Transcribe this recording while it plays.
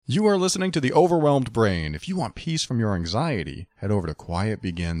You are listening to The Overwhelmed Brain. If you want peace from your anxiety, head over to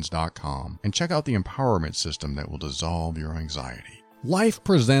quietbegins.com and check out the empowerment system that will dissolve your anxiety. Life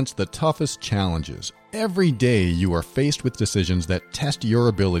presents the toughest challenges. Every day you are faced with decisions that test your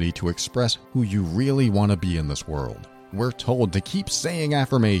ability to express who you really want to be in this world. We're told to keep saying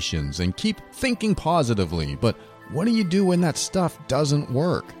affirmations and keep thinking positively, but what do you do when that stuff doesn't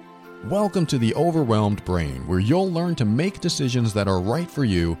work? Welcome to The Overwhelmed Brain, where you'll learn to make decisions that are right for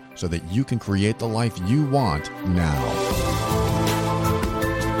you so that you can create the life you want now.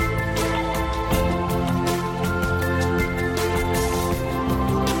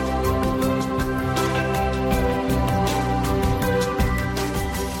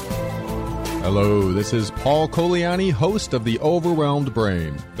 Hello, this is Paul Coliani, host of The Overwhelmed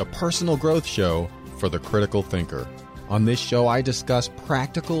Brain, the personal growth show for the critical thinker. On this show, I discuss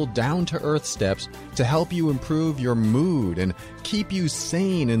practical, down-to-earth steps to help you improve your mood and keep you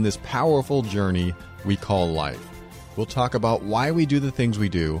sane in this powerful journey we call life. We'll talk about why we do the things we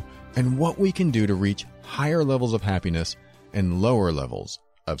do and what we can do to reach higher levels of happiness and lower levels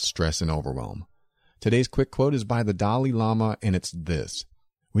of stress and overwhelm. Today's quick quote is by the Dalai Lama, and it's this: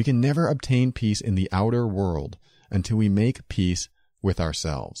 "We can never obtain peace in the outer world until we make peace with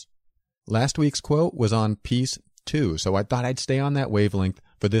ourselves." Last week's quote was on peace too, so I thought I'd stay on that wavelength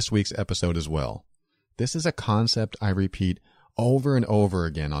for this week's episode as well. This is a concept I repeat over and over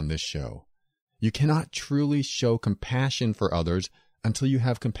again on this show. You cannot truly show compassion for others until you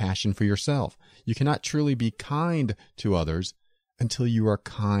have compassion for yourself. You cannot truly be kind to others until you are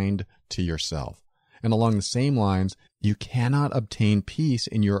kind to yourself. And along the same lines, you cannot obtain peace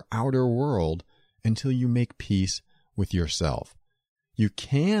in your outer world until you make peace with yourself. You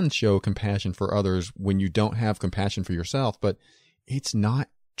can show compassion for others when you don't have compassion for yourself, but it's not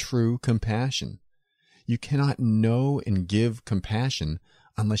true compassion. You cannot know and give compassion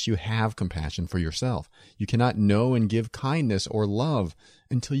unless you have compassion for yourself. You cannot know and give kindness or love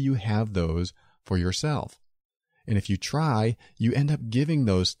until you have those for yourself. And if you try, you end up giving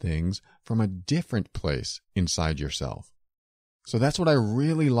those things from a different place inside yourself. So that's what I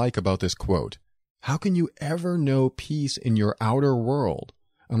really like about this quote. How can you ever know peace in your outer world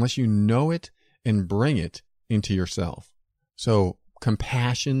unless you know it and bring it into yourself? So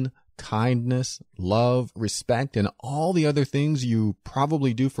compassion, kindness, love, respect, and all the other things you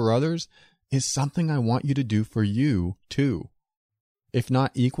probably do for others is something I want you to do for you too. If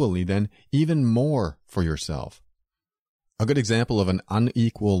not equally, then even more for yourself. A good example of an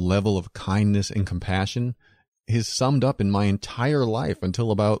unequal level of kindness and compassion is summed up in my entire life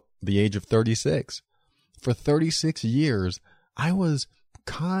until about the age of 36. For 36 years, I was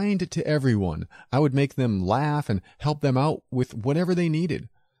kind to everyone. I would make them laugh and help them out with whatever they needed.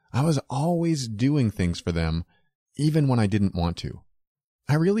 I was always doing things for them, even when I didn't want to.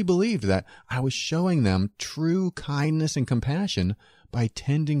 I really believed that I was showing them true kindness and compassion by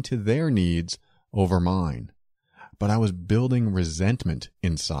tending to their needs over mine. But I was building resentment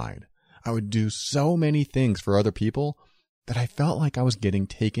inside. I would do so many things for other people that I felt like I was getting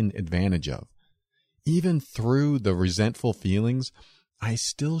taken advantage of. Even through the resentful feelings, I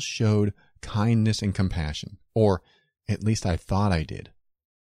still showed kindness and compassion, or at least I thought I did.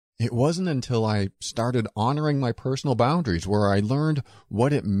 It wasn't until I started honoring my personal boundaries where I learned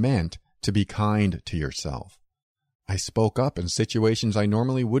what it meant to be kind to yourself. I spoke up in situations I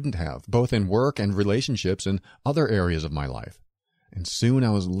normally wouldn't have, both in work and relationships and other areas of my life. And soon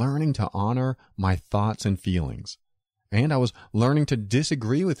I was learning to honor my thoughts and feelings. And I was learning to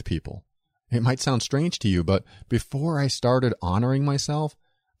disagree with people. It might sound strange to you, but before I started honoring myself,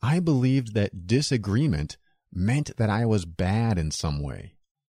 I believed that disagreement meant that I was bad in some way.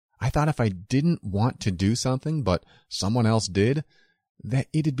 I thought if I didn't want to do something, but someone else did, that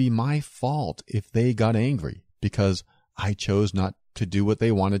it'd be my fault if they got angry because I chose not to do what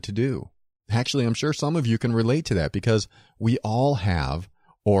they wanted to do. Actually, I'm sure some of you can relate to that because we all have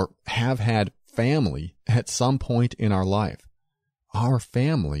or have had family at some point in our life. Our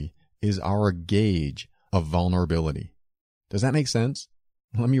family is our gauge of vulnerability. Does that make sense?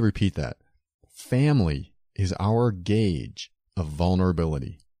 Let me repeat that. Family is our gauge of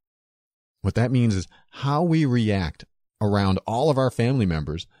vulnerability. What that means is how we react around all of our family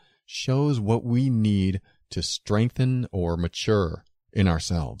members shows what we need to strengthen or mature in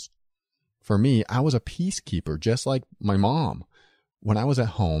ourselves. For me, I was a peacekeeper, just like my mom. When I was at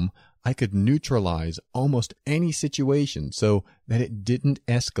home, I could neutralize almost any situation so that it didn't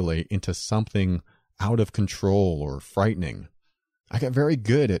escalate into something out of control or frightening. I got very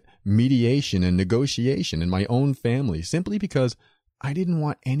good at mediation and negotiation in my own family simply because I didn't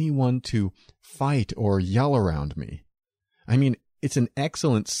want anyone to fight or yell around me. I mean, it's an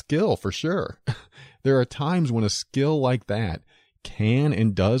excellent skill for sure. There are times when a skill like that can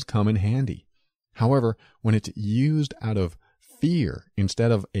and does come in handy. However, when it's used out of fear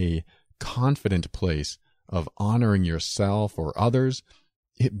instead of a confident place of honoring yourself or others,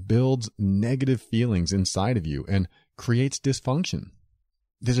 it builds negative feelings inside of you and creates dysfunction.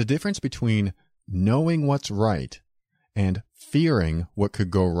 There's a difference between knowing what's right and fearing what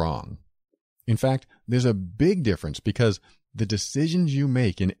could go wrong. In fact, there's a big difference because the decisions you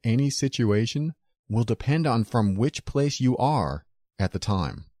make in any situation will depend on from which place you are at the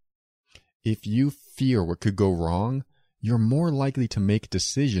time. If you fear what could go wrong, you're more likely to make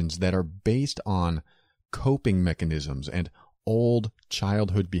decisions that are based on coping mechanisms and old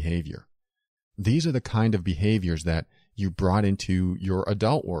childhood behavior. These are the kind of behaviors that you brought into your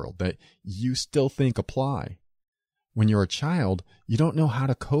adult world that you still think apply. When you're a child, you don't know how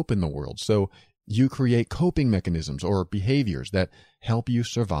to cope in the world, so you create coping mechanisms or behaviors that help you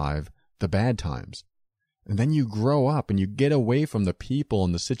survive the bad times. And then you grow up and you get away from the people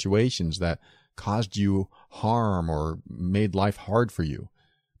and the situations that caused you harm or made life hard for you,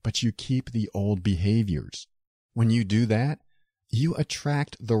 but you keep the old behaviors. When you do that, you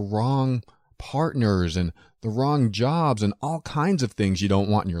attract the wrong partners and the wrong jobs and all kinds of things you don't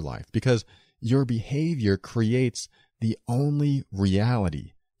want in your life because your behavior creates the only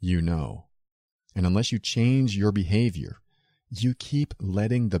reality you know. And unless you change your behavior, you keep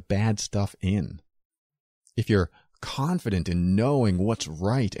letting the bad stuff in. If you're confident in knowing what's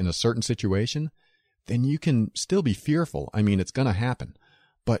right in a certain situation, then you can still be fearful. I mean, it's going to happen.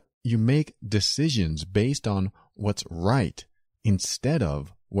 But you make decisions based on what's right instead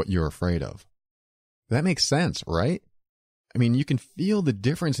of what you're afraid of. That makes sense, right? I mean, you can feel the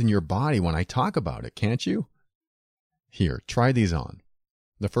difference in your body when I talk about it, can't you? Here, try these on.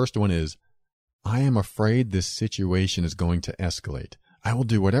 The first one is, I am afraid this situation is going to escalate. I will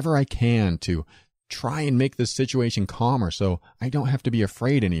do whatever I can to try and make this situation calmer so I don't have to be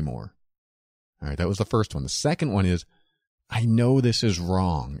afraid anymore. All right, that was the first one. The second one is, I know this is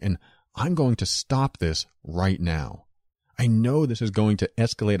wrong, and I'm going to stop this right now. I know this is going to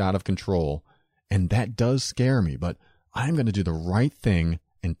escalate out of control, and that does scare me, but I'm going to do the right thing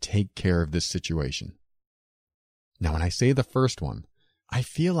and take care of this situation. Now, when I say the first one, I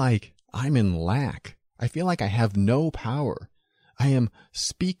feel like I'm in lack. I feel like I have no power. I am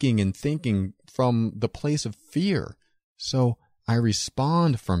speaking and thinking from the place of fear. So I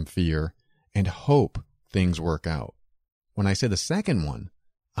respond from fear and hope things work out. When I say the second one,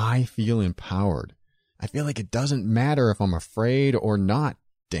 I feel empowered. I feel like it doesn't matter if I'm afraid or not,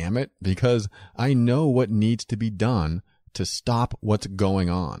 damn it, because I know what needs to be done to stop what's going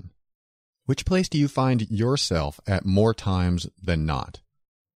on. Which place do you find yourself at more times than not?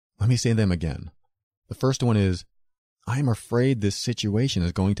 Let me say them again. The first one is, I'm afraid this situation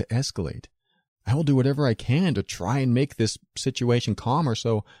is going to escalate. I will do whatever I can to try and make this situation calmer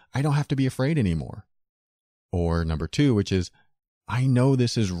so I don't have to be afraid anymore. Or number two, which is, I know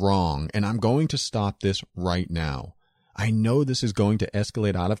this is wrong and I'm going to stop this right now. I know this is going to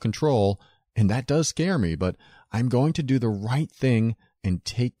escalate out of control and that does scare me, but I'm going to do the right thing and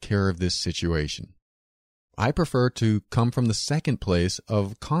take care of this situation. I prefer to come from the second place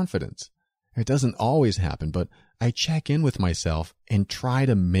of confidence. It doesn't always happen, but I check in with myself and try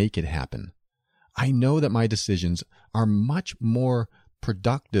to make it happen. I know that my decisions are much more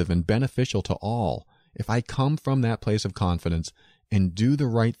productive and beneficial to all if I come from that place of confidence and do the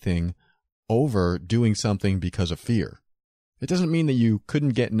right thing over doing something because of fear. It doesn't mean that you couldn't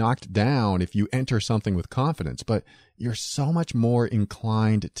get knocked down if you enter something with confidence, but you're so much more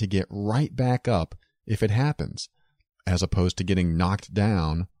inclined to get right back up if it happens, as opposed to getting knocked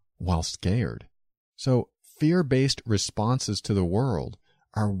down while scared. So fear-based responses to the world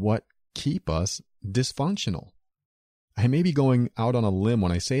are what keep us dysfunctional. I may be going out on a limb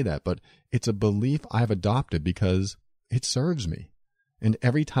when I say that, but it's a belief I've adopted because it serves me. And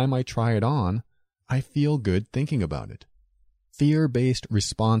every time I try it on, I feel good thinking about it. Fear-based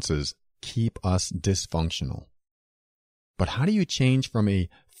responses keep us dysfunctional. But how do you change from a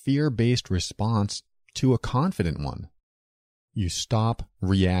fear-based response to a confident one? You stop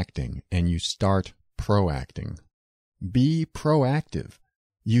reacting and you start proacting. Be proactive.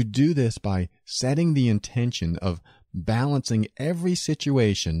 You do this by setting the intention of balancing every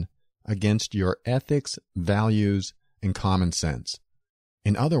situation against your ethics, values, and common sense.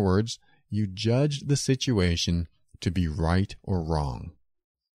 In other words, you judge the situation to be right or wrong.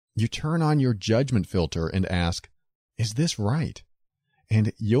 You turn on your judgment filter and ask, is this right?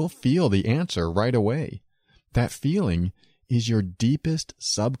 And you'll feel the answer right away. That feeling is your deepest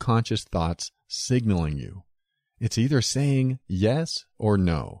subconscious thoughts signaling you. It's either saying yes or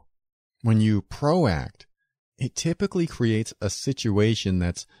no. When you proact, it typically creates a situation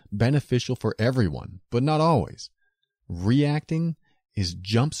that's beneficial for everyone, but not always. Reacting is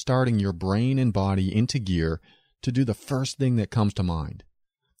jump-starting your brain and body into gear to do the first thing that comes to mind.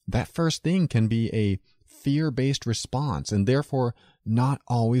 That first thing can be a fear-based response and therefore not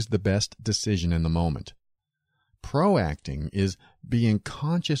always the best decision in the moment. Proacting is being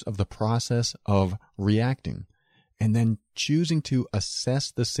conscious of the process of reacting and then choosing to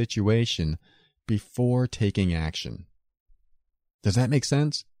assess the situation before taking action. Does that make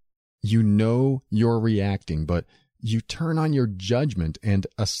sense? You know you're reacting, but you turn on your judgment and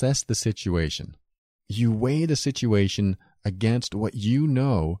assess the situation. You weigh the situation against what you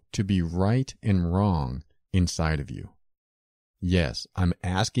know to be right and wrong inside of you. Yes, I'm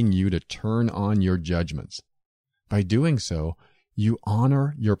asking you to turn on your judgments. By doing so, you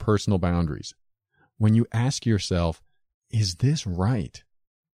honor your personal boundaries. When you ask yourself, is this right?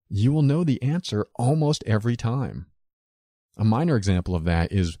 You will know the answer almost every time. A minor example of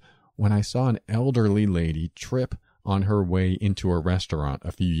that is when I saw an elderly lady trip on her way into a restaurant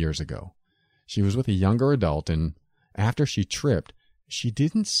a few years ago. She was with a younger adult, and after she tripped, she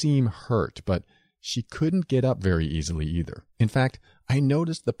didn't seem hurt, but she couldn't get up very easily either. In fact, I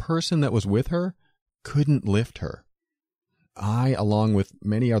noticed the person that was with her couldn't lift her. I, along with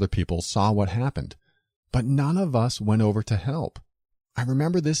many other people, saw what happened, but none of us went over to help. I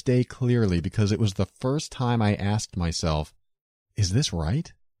remember this day clearly because it was the first time I asked myself, is this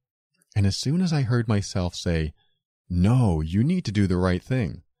right? And as soon as I heard myself say, no, you need to do the right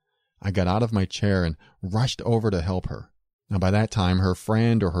thing, I got out of my chair and rushed over to help her. Now, by that time, her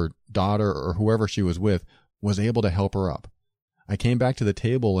friend or her daughter or whoever she was with was able to help her up. I came back to the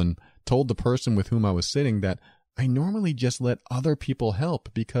table and told the person with whom I was sitting that I normally just let other people help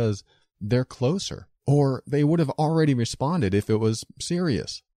because they're closer, or they would have already responded if it was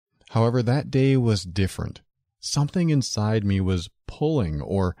serious. However, that day was different. Something inside me was pulling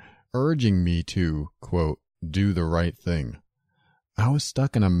or urging me to, quote, do the right thing. I was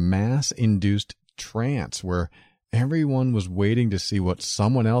stuck in a mass-induced trance where everyone was waiting to see what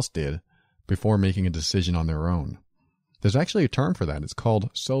someone else did before making a decision on their own. There's actually a term for that. It's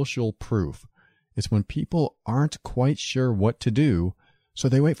called social proof. It's when people aren't quite sure what to do, so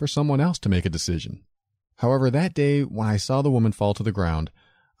they wait for someone else to make a decision. However, that day, when I saw the woman fall to the ground,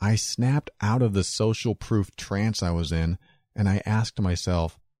 I snapped out of the social proof trance I was in, and I asked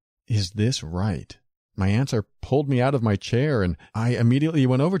myself, is this right? My answer pulled me out of my chair, and I immediately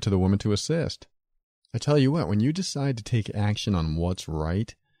went over to the woman to assist. I tell you what, when you decide to take action on what's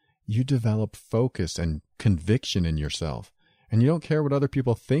right, you develop focus and conviction in yourself, and you don't care what other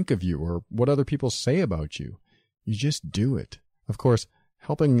people think of you or what other people say about you. You just do it. Of course,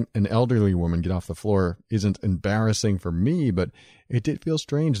 helping an elderly woman get off the floor isn't embarrassing for me, but it did feel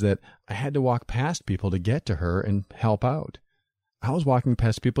strange that I had to walk past people to get to her and help out. I was walking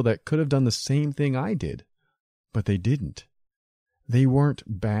past people that could have done the same thing I did, but they didn't. They weren't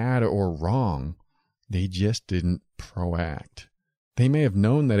bad or wrong. They just didn't proact. They may have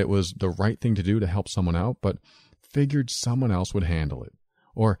known that it was the right thing to do to help someone out, but figured someone else would handle it.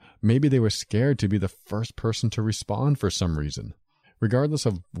 Or maybe they were scared to be the first person to respond for some reason. Regardless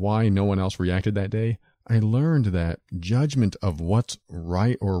of why no one else reacted that day, I learned that judgment of what's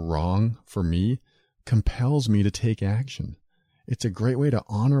right or wrong for me compels me to take action. It's a great way to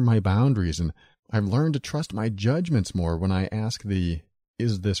honor my boundaries, and I've learned to trust my judgments more when I ask the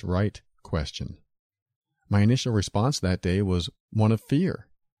 "is this right?" question. My initial response that day was one of fear.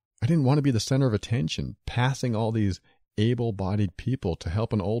 I didn't want to be the center of attention, passing all these able-bodied people to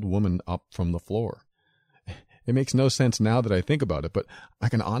help an old woman up from the floor. It makes no sense now that I think about it, but I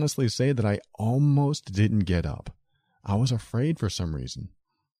can honestly say that I almost didn't get up. I was afraid for some reason.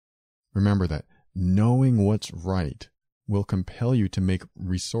 Remember that knowing what's right will compel you to make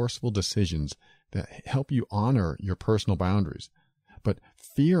resourceful decisions that help you honor your personal boundaries. But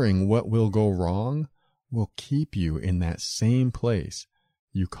fearing what will go wrong will keep you in that same place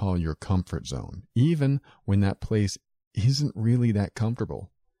you call your comfort zone, even when that place isn't really that comfortable.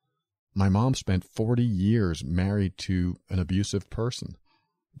 My mom spent 40 years married to an abusive person.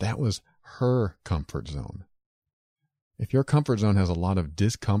 That was her comfort zone. If your comfort zone has a lot of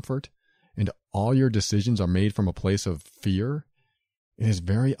discomfort and all your decisions are made from a place of fear, it is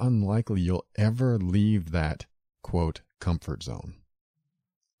very unlikely you'll ever leave that, quote, comfort zone.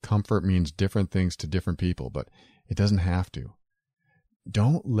 Comfort means different things to different people, but it doesn't have to.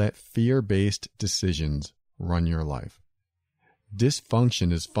 Don't let fear-based decisions run your life.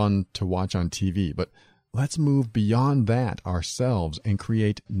 Dysfunction is fun to watch on TV, but let's move beyond that ourselves and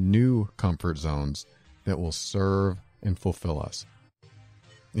create new comfort zones that will serve and fulfill us.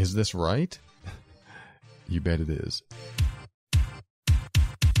 Is this right? You bet it is.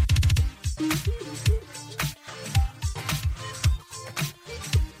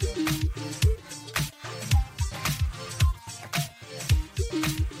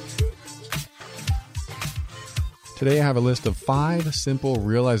 Today I have a list of 5 simple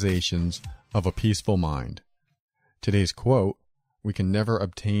realizations of a peaceful mind. Today's quote, "We can never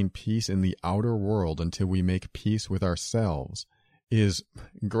obtain peace in the outer world until we make peace with ourselves," is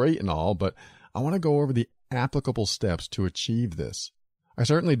great and all, but I want to go over the applicable steps to achieve this. I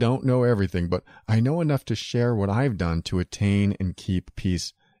certainly don't know everything, but I know enough to share what I've done to attain and keep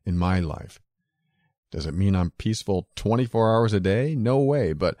peace in my life. Does it mean I'm peaceful 24 hours a day? No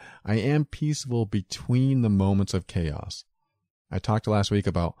way, but I am peaceful between the moments of chaos. I talked last week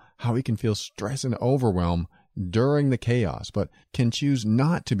about how we can feel stress and overwhelm during the chaos, but can choose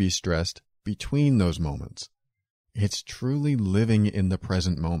not to be stressed between those moments. It's truly living in the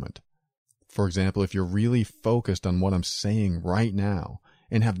present moment. For example, if you're really focused on what I'm saying right now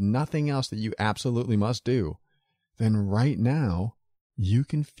and have nothing else that you absolutely must do, then right now you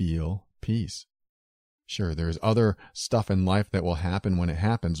can feel peace. Sure, there's other stuff in life that will happen when it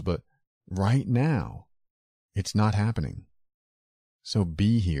happens, but right now, it's not happening. So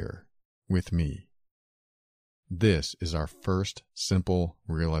be here with me. This is our first simple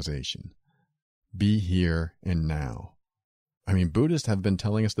realization. Be here and now. I mean, Buddhists have been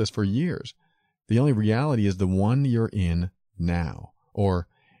telling us this for years. The only reality is the one you're in now, or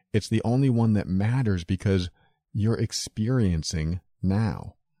it's the only one that matters because you're experiencing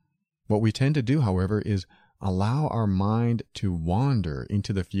now. What we tend to do, however, is allow our mind to wander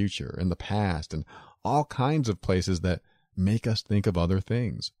into the future and the past and all kinds of places that make us think of other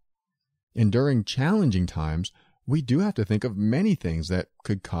things. And during challenging times, we do have to think of many things that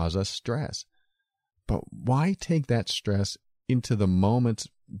could cause us stress. But why take that stress into the moments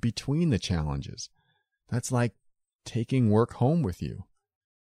between the challenges? That's like taking work home with you.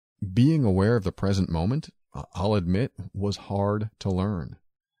 Being aware of the present moment, I'll admit, was hard to learn.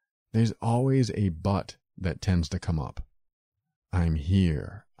 There's always a but that tends to come up. I'm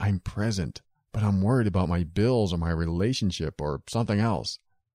here, I'm present, but I'm worried about my bills or my relationship or something else.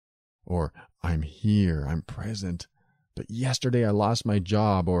 Or I'm here, I'm present, but yesterday I lost my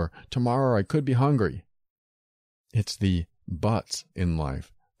job, or tomorrow I could be hungry. It's the buts in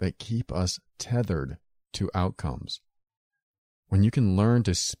life that keep us tethered to outcomes. When you can learn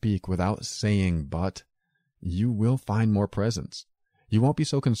to speak without saying but, you will find more presence. You won't be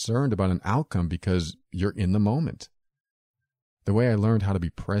so concerned about an outcome because you're in the moment. The way I learned how to be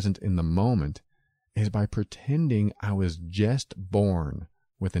present in the moment is by pretending I was just born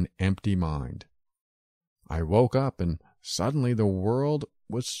with an empty mind. I woke up and suddenly the world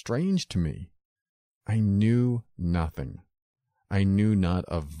was strange to me. I knew nothing. I knew not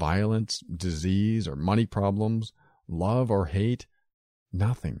of violence, disease, or money problems, love or hate,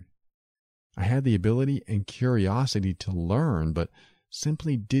 nothing. I had the ability and curiosity to learn, but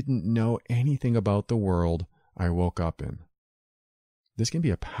simply didn't know anything about the world I woke up in. This can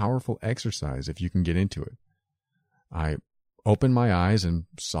be a powerful exercise if you can get into it. I opened my eyes and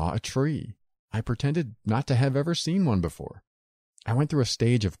saw a tree. I pretended not to have ever seen one before. I went through a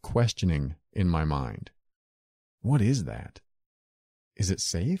stage of questioning in my mind. What is that? Is it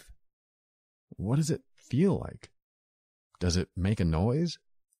safe? What does it feel like? Does it make a noise?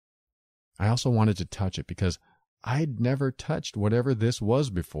 I also wanted to touch it because I'd never touched whatever this was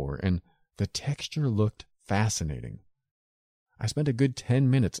before, and the texture looked fascinating. I spent a good 10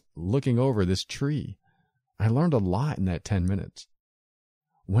 minutes looking over this tree. I learned a lot in that 10 minutes.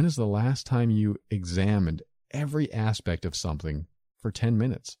 When is the last time you examined every aspect of something for 10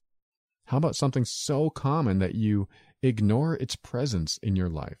 minutes? How about something so common that you ignore its presence in your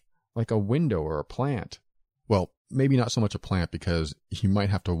life, like a window or a plant? Well, maybe not so much a plant because you might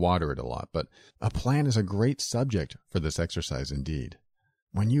have to water it a lot, but a plant is a great subject for this exercise indeed.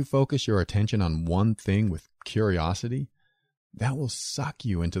 When you focus your attention on one thing with curiosity, that will suck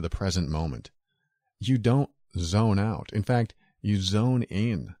you into the present moment. You don't zone out. In fact, you zone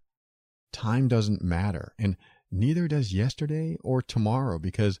in. Time doesn't matter, and neither does yesterday or tomorrow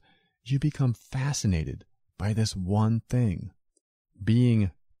because you become fascinated by this one thing.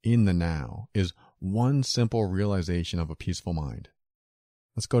 Being in the now is one simple realization of a peaceful mind.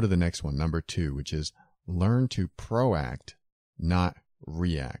 Let's go to the next one, number 2, which is learn to proact, not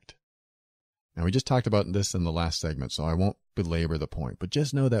react. Now, we just talked about this in the last segment, so I won't belabor the point, but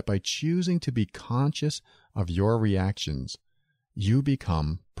just know that by choosing to be conscious of your reactions, you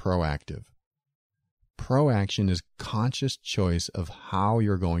become proactive. Proaction is conscious choice of how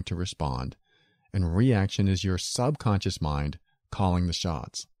you're going to respond, and reaction is your subconscious mind calling the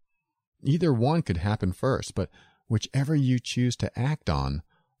shots. Either one could happen first, but whichever you choose to act on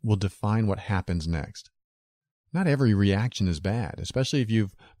will define what happens next. Not every reaction is bad, especially if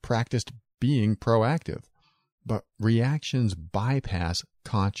you've practiced being proactive, but reactions bypass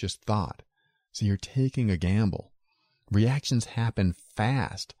conscious thought, so you're taking a gamble. Reactions happen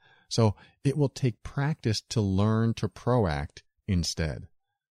fast, so it will take practice to learn to proact instead.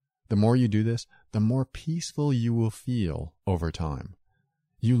 The more you do this, the more peaceful you will feel over time.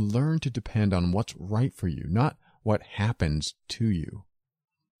 You learn to depend on what's right for you, not what happens to you.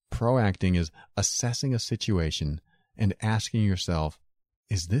 Proacting is assessing a situation and asking yourself,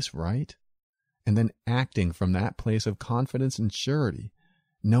 is this right? And then acting from that place of confidence and surety,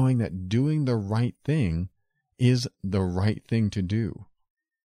 knowing that doing the right thing is the right thing to do.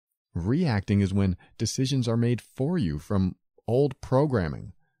 Reacting is when decisions are made for you from old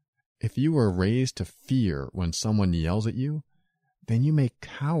programming. If you were raised to fear when someone yells at you, then you may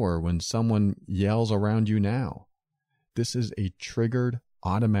cower when someone yells around you now. This is a triggered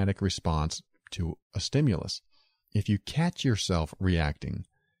automatic response to a stimulus. If you catch yourself reacting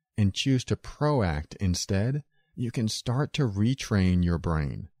and choose to proact instead, you can start to retrain your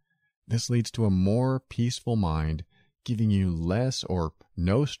brain. This leads to a more peaceful mind, giving you less or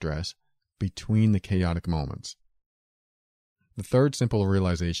no stress between the chaotic moments. The third simple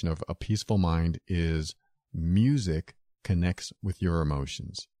realization of a peaceful mind is music connects with your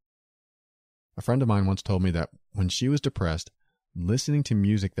emotions. A friend of mine once told me that when she was depressed, listening to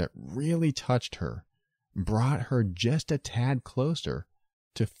music that really touched her brought her just a tad closer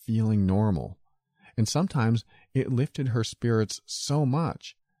to feeling normal. And sometimes it lifted her spirits so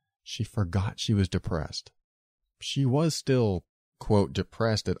much, she forgot she was depressed. She was still, quote,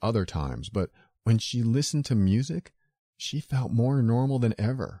 depressed at other times, but when she listened to music, she felt more normal than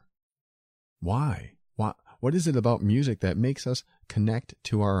ever. Why? What is it about music that makes us connect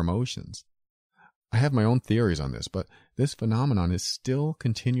to our emotions? I have my own theories on this, but this phenomenon is still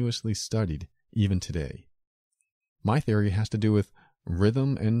continuously studied even today. My theory has to do with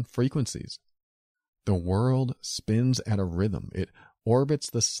rhythm and frequencies. The world spins at a rhythm. It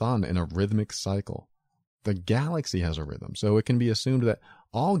orbits the sun in a rhythmic cycle. The galaxy has a rhythm, so it can be assumed that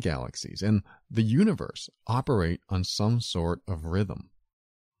all galaxies and the universe operate on some sort of rhythm.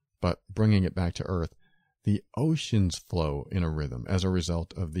 But bringing it back to Earth, the oceans flow in a rhythm as a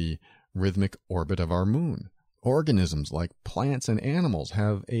result of the rhythmic orbit of our moon. Organisms like plants and animals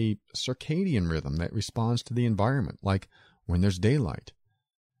have a circadian rhythm that responds to the environment, like when there's daylight.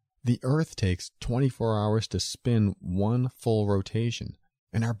 The Earth takes 24 hours to spin one full rotation,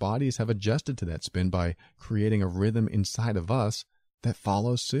 and our bodies have adjusted to that spin by creating a rhythm inside of us that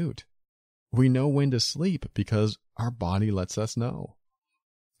follows suit. We know when to sleep because our body lets us know.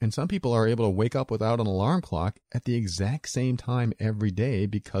 And some people are able to wake up without an alarm clock at the exact same time every day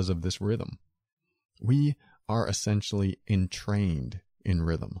because of this rhythm. We are essentially entrained in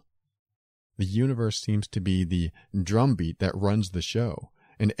rhythm. The universe seems to be the drumbeat that runs the show,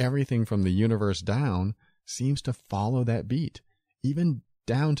 and everything from the universe down seems to follow that beat, even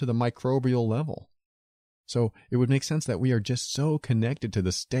down to the microbial level. So it would make sense that we are just so connected to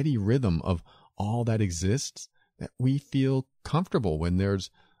the steady rhythm of all that exists that we feel comfortable when there's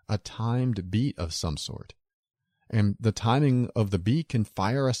a timed beat of some sort. And the timing of the beat can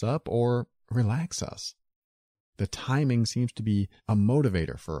fire us up or relax us. The timing seems to be a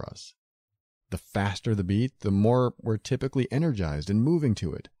motivator for us. The faster the beat, the more we're typically energized and moving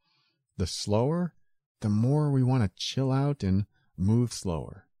to it. The slower, the more we want to chill out and move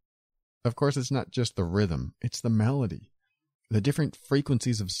slower. Of course, it's not just the rhythm, it's the melody. The different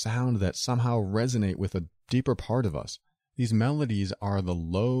frequencies of sound that somehow resonate with a deeper part of us. These melodies are the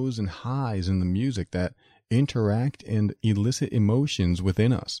lows and highs in the music that interact and elicit emotions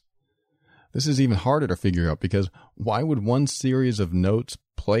within us. This is even harder to figure out because why would one series of notes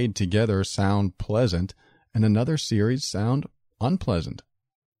played together sound pleasant and another series sound unpleasant?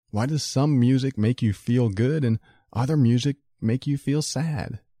 Why does some music make you feel good and other music make you feel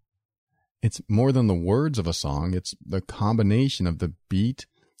sad? It's more than the words of a song. It's the combination of the beat,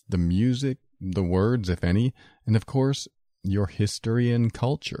 the music, the words, if any, and of course, your history and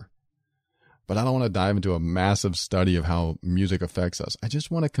culture. But I don't want to dive into a massive study of how music affects us. I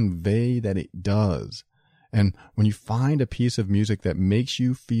just want to convey that it does. And when you find a piece of music that makes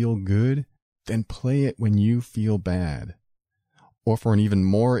you feel good, then play it when you feel bad. Or for an even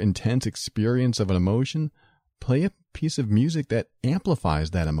more intense experience of an emotion, play a piece of music that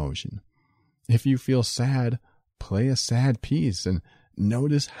amplifies that emotion. If you feel sad, play a sad piece and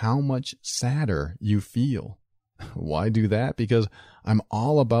notice how much sadder you feel. Why do that? Because I'm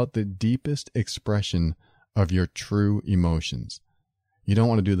all about the deepest expression of your true emotions. You don't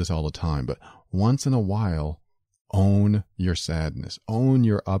want to do this all the time, but once in a while, own your sadness, own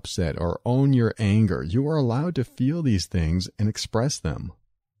your upset, or own your anger. You are allowed to feel these things and express them.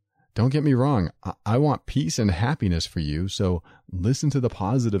 Don't get me wrong. I want peace and happiness for you, so listen to the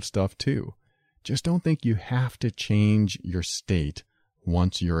positive stuff too. Just don't think you have to change your state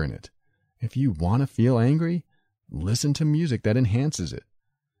once you're in it. If you want to feel angry, listen to music that enhances it.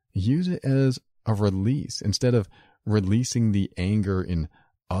 Use it as a release instead of releasing the anger in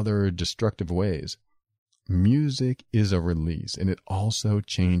other destructive ways. Music is a release, and it also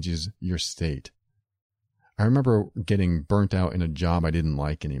changes your state. I remember getting burnt out in a job I didn't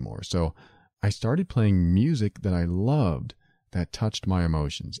like anymore, so I started playing music that I loved that touched my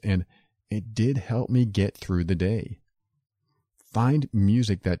emotions, and it did help me get through the day. Find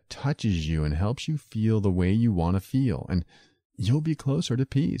music that touches you and helps you feel the way you want to feel, and you'll be closer to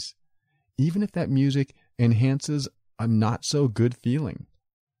peace, even if that music enhances a not-so-good feeling.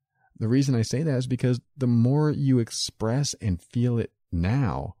 The reason I say that is because the more you express and feel it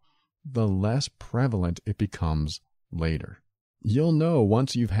now, the less prevalent it becomes later. You'll know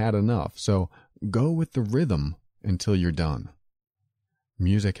once you've had enough, so go with the rhythm until you're done.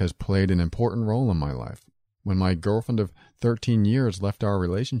 Music has played an important role in my life. When my girlfriend of 13 years left our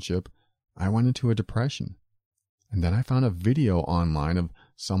relationship, I went into a depression. And then I found a video online of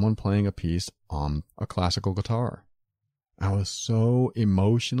someone playing a piece on a classical guitar. I was so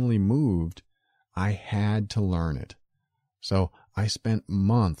emotionally moved, I had to learn it. So I spent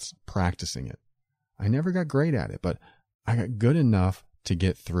months practicing it. I never got great at it, but I got good enough to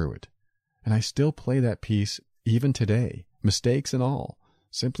get through it. And I still play that piece even today, mistakes and all,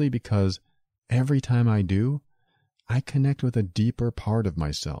 simply because every time I do, I connect with a deeper part of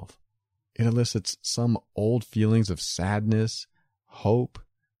myself. It elicits some old feelings of sadness, hope,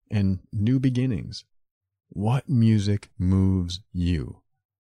 and new beginnings. What music moves you?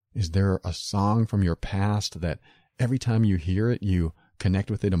 Is there a song from your past that every time you hear it, you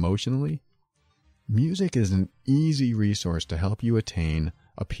connect with it emotionally? Music is an easy resource to help you attain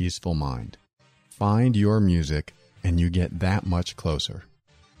a peaceful mind. Find your music, and you get that much closer.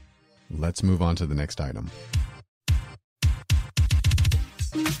 Let's move on to the next item.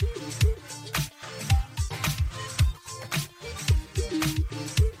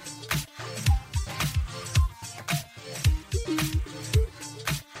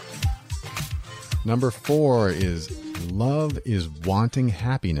 Number 4 is love is wanting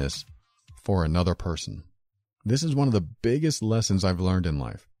happiness for another person. This is one of the biggest lessons I've learned in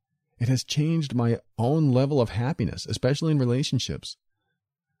life. It has changed my own level of happiness, especially in relationships.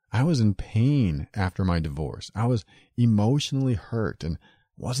 I was in pain after my divorce. I was emotionally hurt and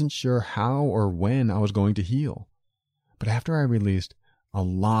wasn't sure how or when I was going to heal. But after I released a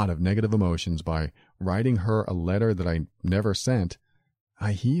lot of negative emotions by writing her a letter that I never sent,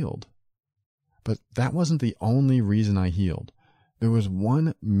 I healed. But that wasn't the only reason I healed. There was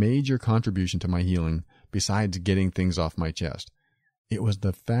one major contribution to my healing besides getting things off my chest. It was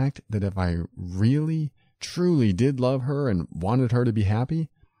the fact that if I really, truly did love her and wanted her to be happy,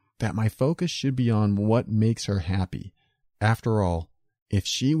 that my focus should be on what makes her happy. After all, if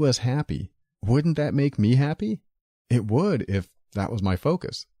she was happy, wouldn't that make me happy? It would if that was my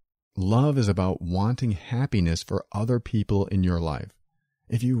focus. Love is about wanting happiness for other people in your life.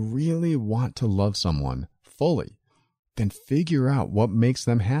 If you really want to love someone fully, then figure out what makes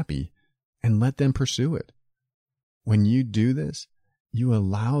them happy and let them pursue it. When you do this, you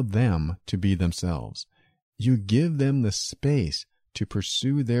allow them to be themselves. You give them the space to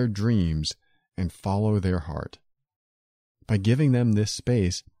pursue their dreams and follow their heart. By giving them this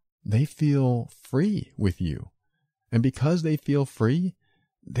space, they feel free with you. And because they feel free,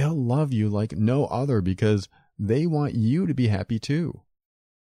 they'll love you like no other because they want you to be happy too.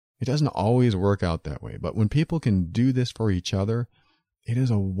 It doesn't always work out that way, but when people can do this for each other, it is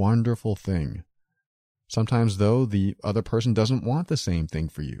a wonderful thing. Sometimes, though, the other person doesn't want the same thing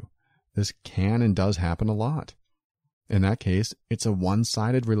for you. This can and does happen a lot. In that case, it's a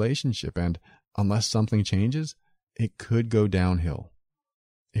one-sided relationship, and unless something changes, it could go downhill.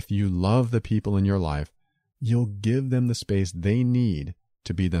 If you love the people in your life, you'll give them the space they need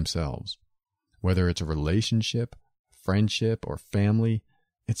to be themselves. Whether it's a relationship, friendship, or family,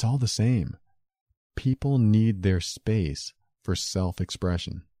 it's all the same. People need their space for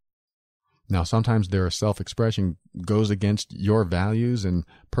self-expression. Now, sometimes their self-expression goes against your values and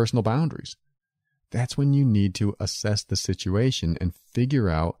personal boundaries. That's when you need to assess the situation and figure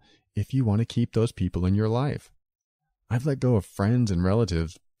out if you want to keep those people in your life. I've let go of friends and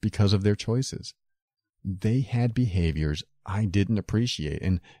relatives because of their choices. they had behaviors I didn't appreciate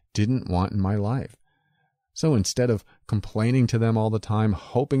and didn't want in my life. So instead of complaining to them all the time,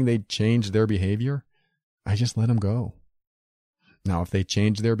 hoping they'd change their behavior, I just let them go. Now, if they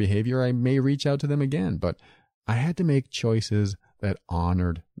change their behavior, I may reach out to them again, but I had to make choices that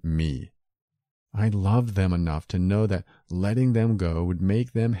honored me. I loved them enough to know that letting them go would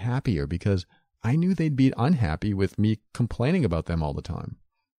make them happier because I knew they'd be unhappy with me complaining about them all the time.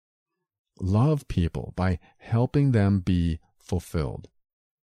 Love people by helping them be fulfilled.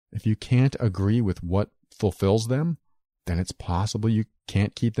 If you can't agree with what fulfills them, then it's possible you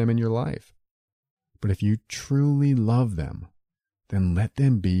can't keep them in your life. But if you truly love them, then let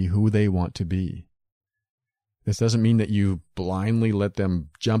them be who they want to be. This doesn't mean that you blindly let them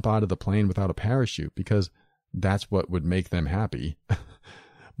jump out of the plane without a parachute, because that's what would make them happy.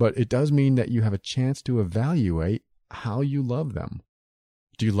 But it does mean that you have a chance to evaluate how you love them.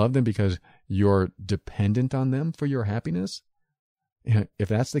 Do you love them because you're dependent on them for your happiness? And if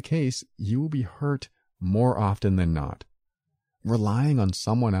that's the case, you will be hurt more often than not. Relying on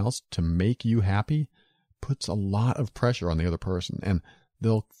someone else to make you happy puts a lot of pressure on the other person, and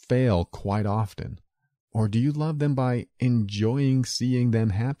they'll fail quite often. Or do you love them by enjoying seeing them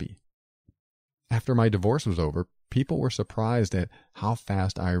happy? After my divorce was over, people were surprised at how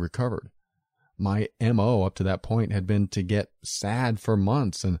fast I recovered. My MO up to that point had been to get sad for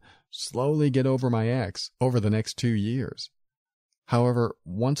months and slowly get over my ex over the next 2 years. However,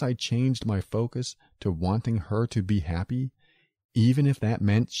 once I changed my focus to wanting her to be happy, even if that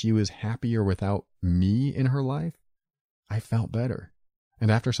meant she was happier without me in her life, I felt better. And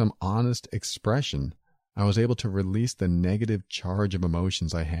after some honest expression, I was able to release the negative charge of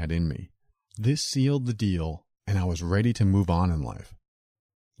emotions I had in me. This sealed the deal, and I was ready to move on in life.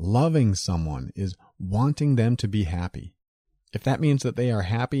 Loving someone is wanting them to be happy. If that means that they are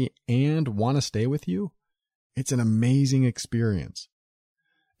happy and want to stay with you, it's an amazing experience.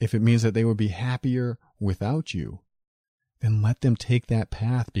 If it means that they would be happier without you, then let them take that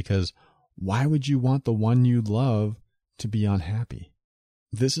path, because why would you want the one you love to be unhappy?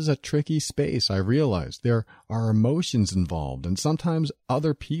 This is a tricky space, I realize. There are emotions involved, and sometimes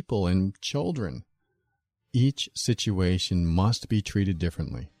other people and children. Each situation must be treated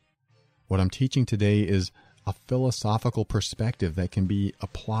differently. What I'm teaching today is a philosophical perspective that can be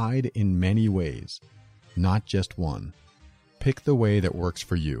applied in many ways, not just one. Pick the way that works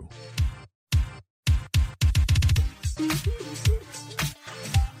for you.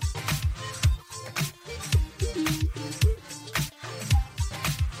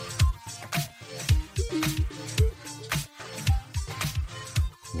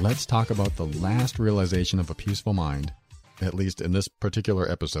 Let's talk about the last realization of a peaceful mind, at least in this particular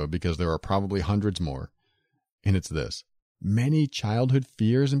episode, because there are probably hundreds more. And it's this: many childhood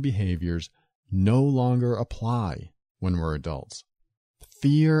fears and behaviors no longer apply when we're adults.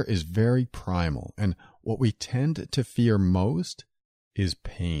 Fear is very primal, and what we tend to fear most is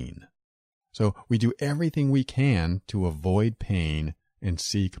pain. So we do everything we can to avoid pain and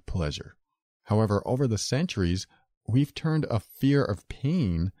seek pleasure. However, over the centuries, we've turned a fear of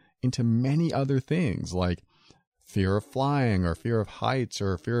pain into many other things, like fear of flying, or fear of heights,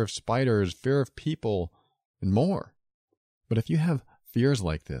 or fear of spiders, fear of people, and more. But if you have fears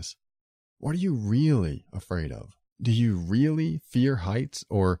like this, what are you really afraid of? Do you really fear heights,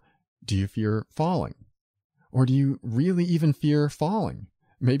 or do you fear falling? Or do you really even fear falling?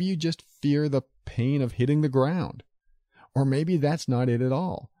 Maybe you just fear the pain of hitting the ground. Or maybe that's not it at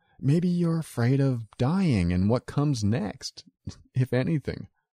all. Maybe you're afraid of dying and what comes next, if anything.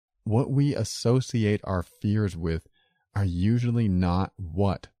 What we associate our fears with are usually not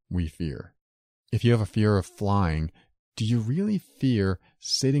what we fear. If you have a fear of flying, do you really fear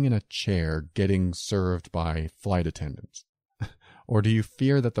sitting in a chair getting served by flight attendants? Or do you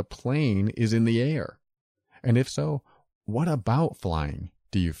fear that the plane is in the air? And if so, what about flying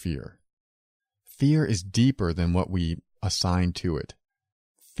do you fear? Fear is deeper than what we assign to it.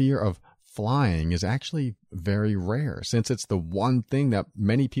 Fear of flying is actually very rare, since it's the one thing that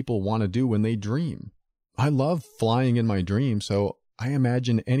many people want to do when they dream. I love flying in my dreams, so I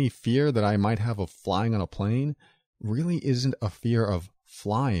imagine any fear that I might have of flying on a plane really isn't a fear of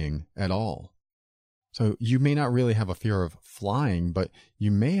flying at all. So you may not really have a fear of flying, but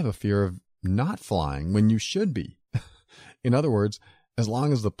you may have a fear of not flying when you should be. In other words, as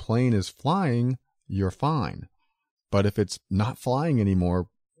long as the plane is flying, you're fine. But if it's not flying anymore,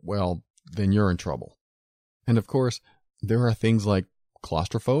 well, then you're in trouble. And of course, there are things like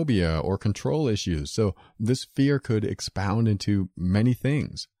claustrophobia or control issues, so this fear could expound into many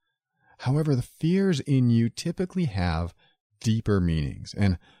things. However, the fears in you typically have deeper meanings,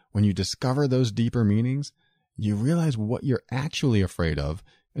 and when you discover those deeper meanings, you realize what you're actually afraid of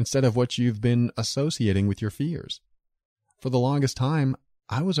instead of what you've been associating with your fears. For the longest time,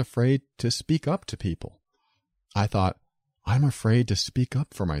 I was afraid to speak up to people. I thought, I'm afraid to speak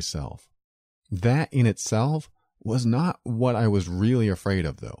up for myself. That in itself was not what I was really afraid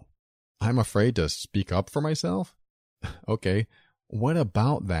of, though. I'm afraid to speak up for myself? Okay, what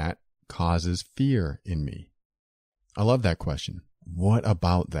about that causes fear in me? I love that question. What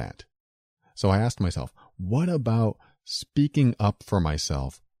about that? So I asked myself, what about speaking up for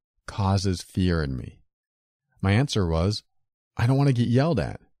myself causes fear in me? My answer was, I don't want to get yelled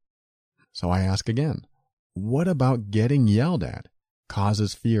at. So I ask again, what about getting yelled at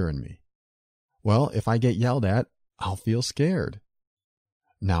causes fear in me? Well, if I get yelled at, I'll feel scared.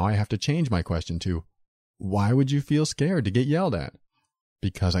 Now I have to change my question to, why would you feel scared to get yelled at?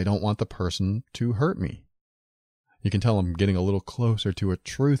 Because I don't want the person to hurt me. You can tell I'm getting a little closer to a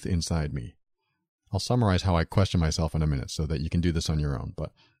truth inside me. I'll summarize how I question myself in a minute so that you can do this on your own.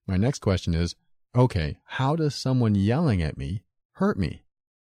 But my next question is, okay, how does someone yelling at me hurt me?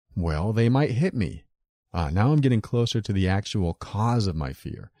 Well, they might hit me. Now I'm getting closer to the actual cause of my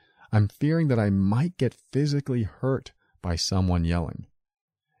fear. I'm fearing that I might get physically hurt by someone yelling.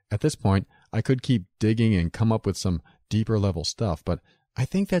 At this point, I could keep digging and come up with some deeper level stuff, but I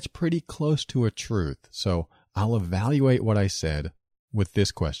think that's pretty close to a truth, so I'll evaluate what I said with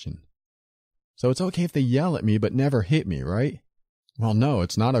this question. So it's okay if they yell at me but never hit me, right? Well, no,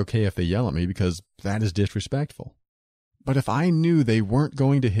 it's not okay if they yell at me because that is disrespectful. But if I knew they weren't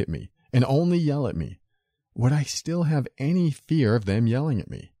going to hit me and only yell at me, would I still have any fear of them yelling at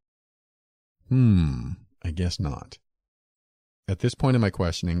me? I guess not. At this point in my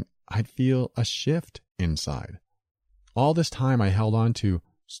questioning, I'd feel a shift inside. All this time I held on to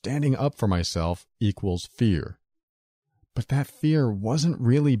standing up for myself equals fear. But that fear wasn't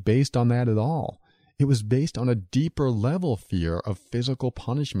really based on that at all. It was based on a deeper level fear of physical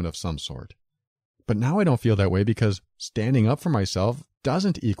punishment of some sort. But now I don't feel that way because standing up for myself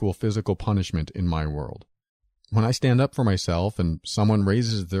doesn't equal physical punishment in my world. When I stand up for myself and someone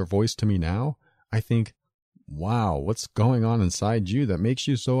raises their voice to me now, I think, wow, what's going on inside you that makes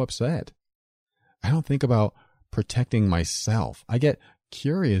you so upset? I don't think about protecting myself. I get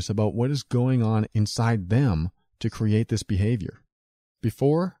curious about what is going on inside them to create this behavior.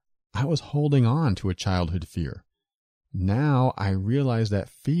 Before, I was holding on to a childhood fear. Now I realize that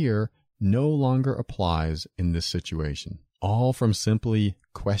fear no longer applies in this situation, all from simply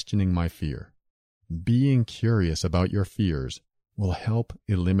questioning my fear. Being curious about your fears will help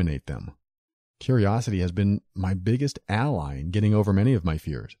eliminate them. Curiosity has been my biggest ally in getting over many of my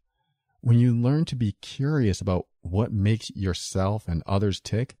fears. When you learn to be curious about what makes yourself and others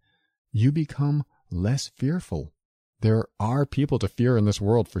tick, you become less fearful. There are people to fear in this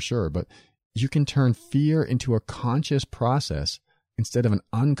world for sure, but you can turn fear into a conscious process instead of an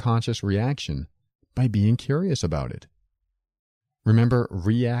unconscious reaction by being curious about it. Remember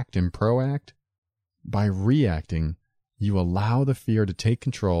react and proact? By reacting, you allow the fear to take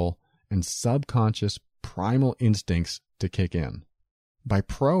control and subconscious primal instincts to kick in. By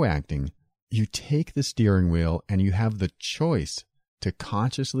proacting, you take the steering wheel and you have the choice to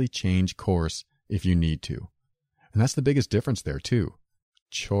consciously change course if you need to. And that's the biggest difference there too.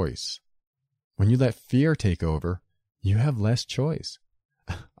 Choice. When you let fear take over, you have less choice.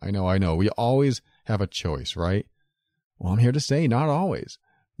 I know. We always have a choice, right? Well, I'm here to say not always.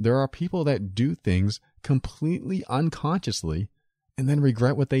 There are people that do things completely unconsciously and then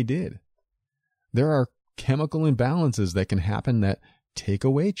regret what they did. There are chemical imbalances that can happen that take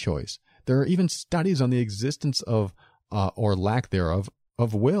away choice. There are even studies on the existence of, or lack thereof,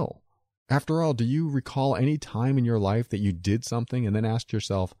 of will. After all, do you recall any time in your life that you did something and then asked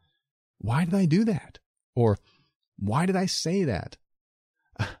yourself, why did I do that? Or why did I say that?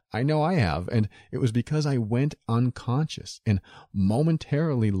 I know I have, and it was because I went unconscious and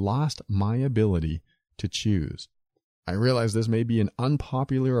momentarily lost my ability to choose. I realize this may be an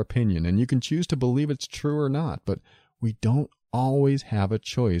unpopular opinion, and you can choose to believe it's true or not, but we don't always have a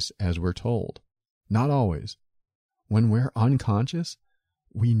choice as we're told. Not always. When we're unconscious,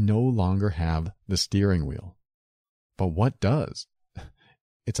 we no longer have the steering wheel. But what does?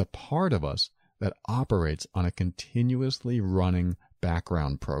 It's a part of us that operates on a continuously running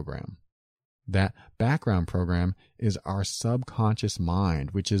background program. That background program is our subconscious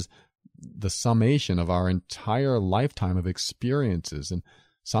mind, which is the summation of our entire lifetime of experiences, and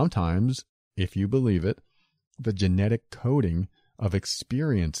sometimes, if you believe it, the genetic coding of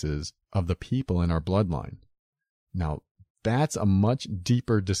experiences of the people in our bloodline. Now, that's a much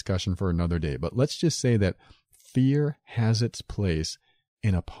deeper discussion for another day, but let's just say that fear has its place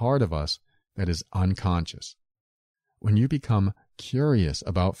in a part of us that is unconscious. When you become curious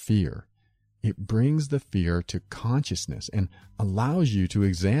about fear, it brings the fear to consciousness and allows you to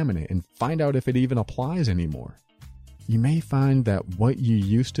examine it and find out if it even applies anymore. You may find that what you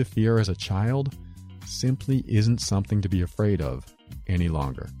used to fear as a child simply isn't something to be afraid of any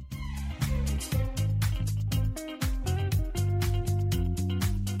longer.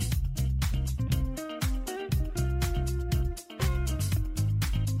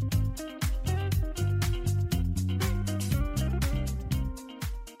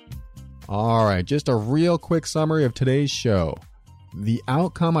 All right, just a real quick summary of today's show. The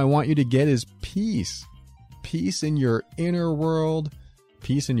outcome I want you to get is peace. Peace in your inner world,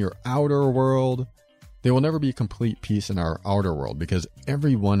 peace in your outer world. There will never be complete peace in our outer world because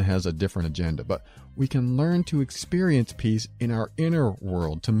everyone has a different agenda, but we can learn to experience peace in our inner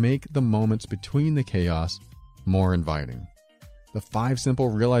world to make the moments between the chaos more inviting. The 5 simple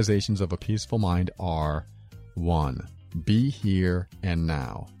realizations of a peaceful mind are: 1. Be here and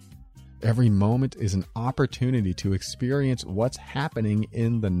now. Every moment is an opportunity to experience what's happening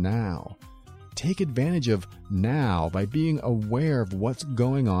in the now. Take advantage of now by being aware of what's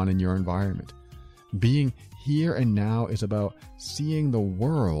going on in your environment. Being here and now is about seeing the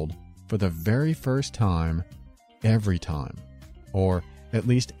world for the very first time, every time. Or at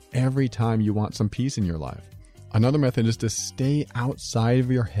least every time you want some peace in your life. Another method is to stay outside of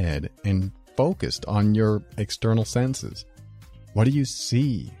your head and focused on your external senses. What do you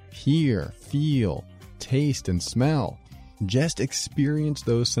see, hear, feel, taste, and smell? Just experience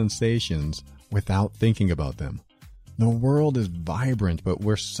those sensations without thinking about them. The world is vibrant, but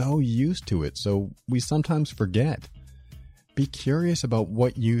we're so used to it, so we sometimes forget. Be curious about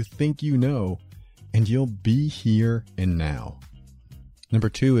what you think you know, and you'll be here and now. Number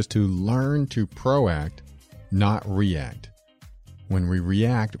 2 is to learn to proact, not react. When we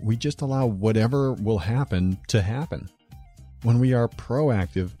react, we just allow whatever will happen to happen. When we are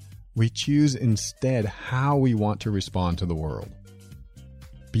proactive, we choose instead how we want to respond to the world.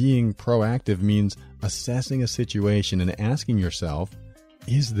 Being proactive means assessing a situation and asking yourself,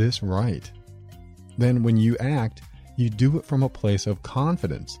 is this right? Then when you act, you do it from a place of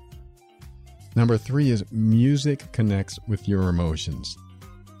confidence. Number 3 is music connects with your emotions.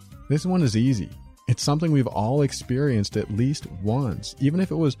 This one is easy. It's something we've all experienced at least once, even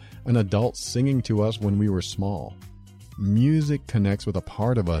if it was an adult singing to us when we were small. Music connects with a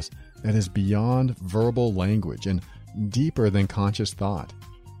part of us that is beyond verbal language and deeper than conscious thought.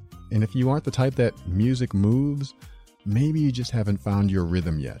 And if you aren't the type that music moves, maybe you just haven't found your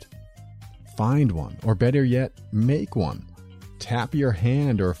rhythm yet. Find one, or better yet, make one. Tap your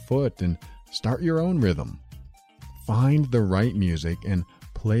hand or foot and start your own rhythm. Find the right music and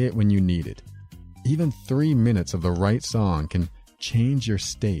play it when you need it. Even 3 minutes of the right song can change your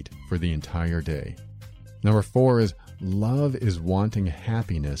state for the entire day. Number 4 is love is wanting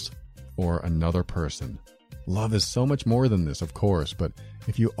happiness for another person. Love is so much more than this, of course, but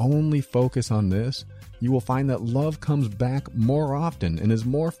if you only focus on this, you will find that love comes back more often and is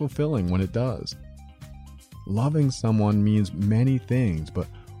more fulfilling when it does. Loving someone means many things, but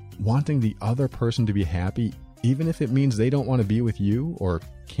wanting the other person to be happy, even if it means they don't want to be with you or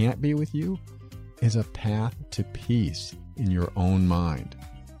can't be with you, is a path to peace in your own mind.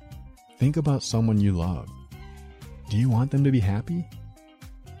 Think about someone you love. Do you want them to be happy?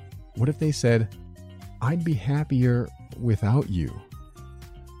 What if they said, I'd be happier without you?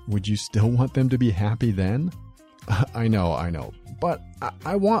 Would you still want them to be happy then? I know, but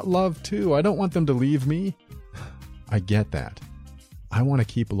I want love too. I don't want them to leave me. I get that. I want to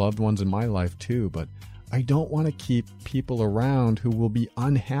keep loved ones in my life too, but I don't want to keep people around who will be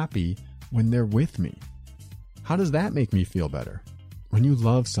unhappy when they're with me. How does that make me feel better? When you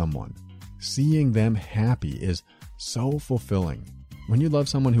love someone, seeing them happy is so fulfilling. When you love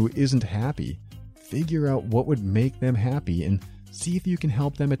someone who isn't happy, figure out what would make them happy and see if you can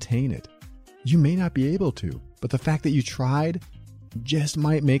help them attain it. You may not be able to, but the fact that you tried just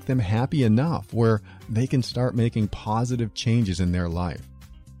might make them happy enough where they can start making positive changes in their life.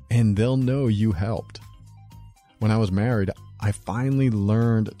 And they'll know you helped. When I was married, I finally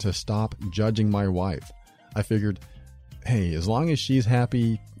learned to stop judging my wife. I figured, hey, as long as she's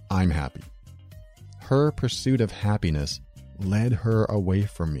happy, I'm happy. Her pursuit of happiness led her away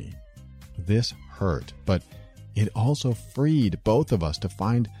from me. This hurt, but it also freed both of us to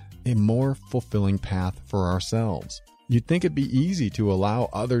find a more fulfilling path for ourselves. You'd think it'd be easy to allow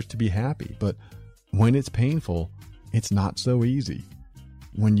others to be happy, but when it's painful, it's not so easy.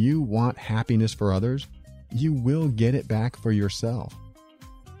 When you want happiness for others, you will get it back for yourself.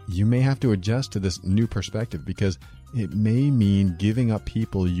 You may have to adjust to this new perspective because It may mean giving up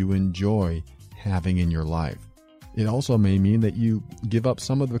people you enjoy having in your life. It also may mean that you give up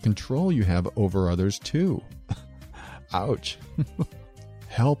some of the control you have over others too. Ouch.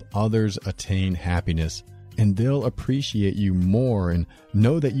 Help others attain happiness, and they'll appreciate you more and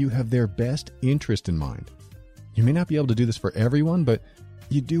know that you have their best interest in mind. You may not be able to do this for everyone, but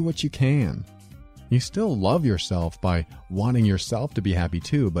you do what you can. You still love yourself by wanting yourself to be happy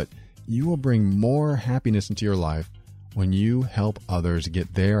too, but you will bring more happiness into your life when you help others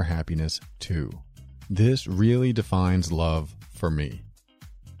get their happiness too. This really defines love for me.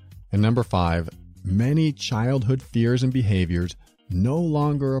 And number 5, many childhood fears and behaviors no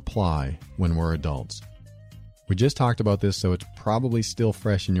longer apply when we're adults. We just talked about this, so it's probably still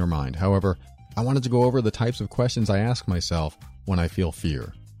fresh in your mind. However, I wanted to go over the types of questions I ask myself when I feel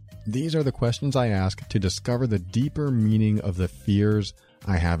fear. These are the questions I ask to discover the deeper meaning of the fears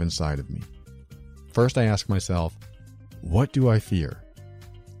I have inside of me. First, I ask myself, what do I fear?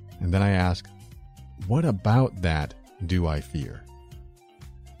 And then I ask, what about that do I fear?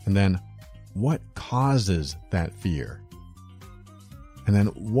 And then, what causes that fear? And then,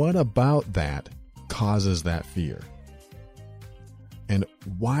 what about that causes that fear? And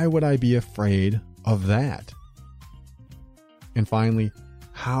why would I be afraid of that? And finally,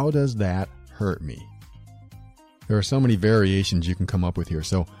 how does that hurt me? There are so many variations you can come up with here,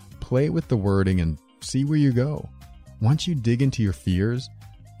 so play with the wording and see where you go. Once you dig into your fears,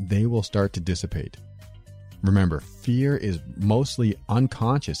 they will start to dissipate. Remember, fear is mostly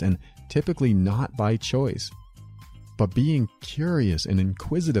unconscious and typically not by choice. But being curious and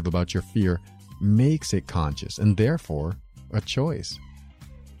inquisitive about your fear makes it conscious and therefore a choice.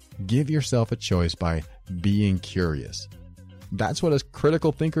 Give yourself a choice by being curious. That's what us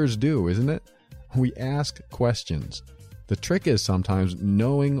critical thinkers do, isn't it? We ask questions. The trick is sometimes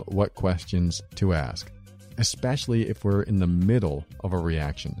knowing what questions to ask, especially if we're in the middle of a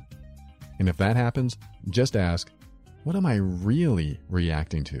reaction. And if that happens, just ask, what am I really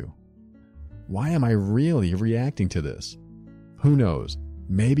reacting to? Why am I really reacting to this? Who knows?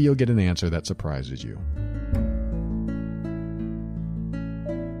 Maybe you'll get an answer that surprises you.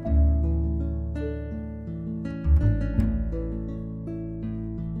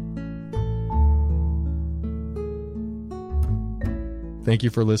 Thank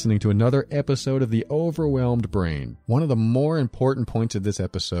you for listening to another episode of The Overwhelmed Brain. One of the more important points of this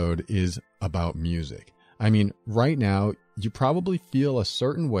episode is about music. I mean, right now, you probably feel a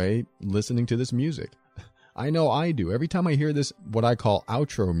certain way listening to this music. I know I do. Every time I hear this, what I call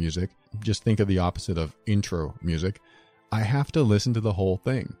outro music, just think of the opposite of intro music, I have to listen to the whole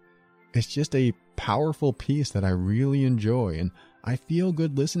thing. It's just a powerful piece that I really enjoy, and I feel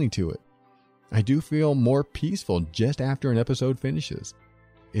good listening to it. I do feel more peaceful just after an episode finishes.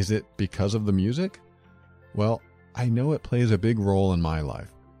 Is it because of the music? Well, I know it plays a big role in my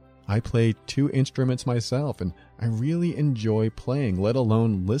life. I play 2 instruments myself, and I really enjoy playing, let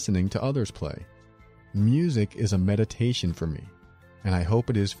alone listening to others play. Music is a meditation for me, and I hope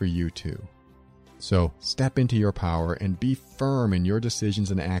it is for you too. So step into your power and be firm in your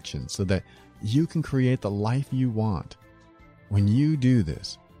decisions and actions so that you can create the life you want. When you do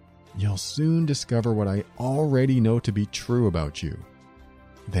this, you'll soon discover what I already know to be true about you,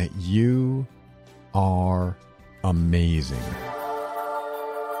 that you are amazing.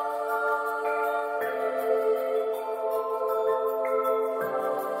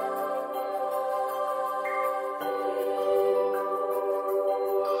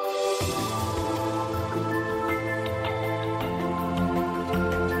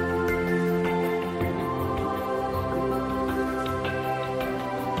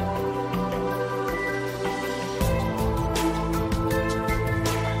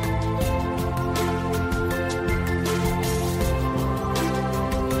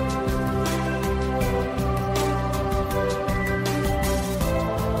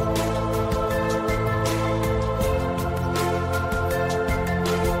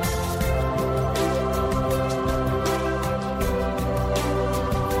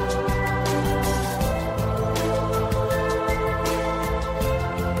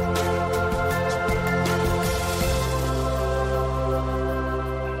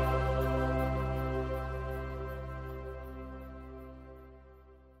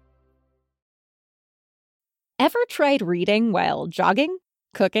 Ever tried reading while jogging,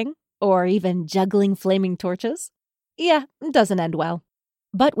 cooking, or even juggling flaming torches? Yeah, it doesn't end well.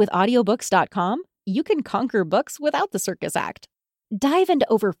 But with audiobooks.com, you can conquer books without the circus act. Dive into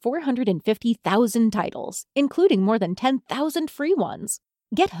over 450,000 titles, including more than 10,000 free ones.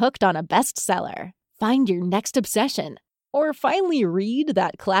 Get hooked on a bestseller, find your next obsession, or finally read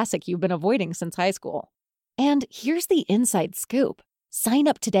that classic you've been avoiding since high school. And here's the inside scoop. Sign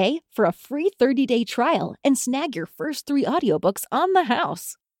up today for a free 30-day trial and snag your first 3 audiobooks on the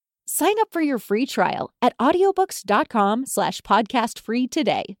house. Sign up for your free trial at audiobooks.com/podcastfree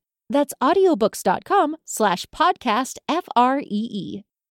today. That's audiobooks.com/podcastfree.